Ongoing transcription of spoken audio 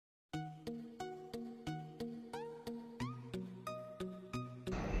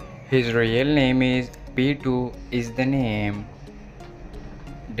His real name is P2 is the name.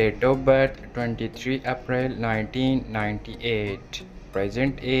 Date of birth 23 April 1998.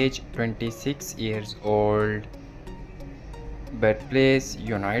 Present age 26 years old. Birthplace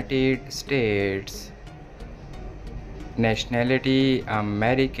United States. Nationality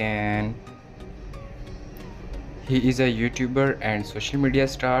American. He is a YouTuber and social media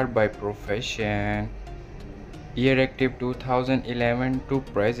star by profession. Year active 2011 to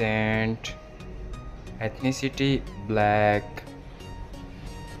present. Ethnicity Black.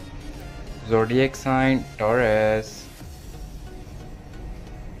 Zodiac sign Taurus.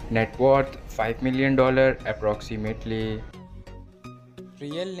 Net worth $5 million approximately.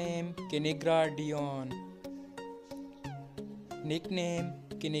 Real name Kinigra Deon. Nickname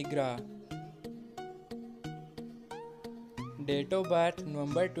Kinigra. Date of birth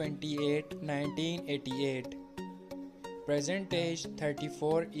November 28, 1988. Present age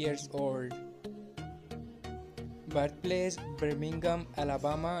 34 years old. Birthplace Birmingham,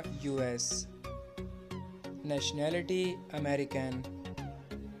 Alabama, US. Nationality American.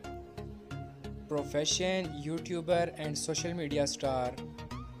 Profession YouTuber and social media star.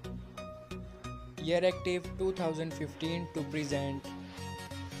 Year active 2015 to present.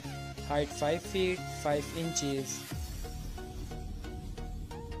 Height 5 feet 5 inches.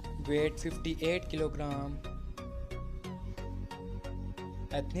 Weight 58 kg.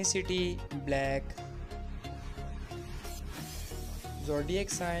 Ethnicity Black. Zodiac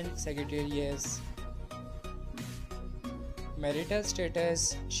sign Sagittarius. Marital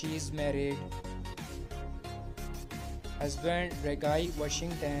status she is married. Husband Regai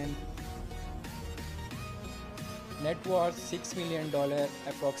Washington. Net worth $6 million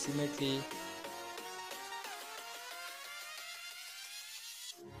approximately.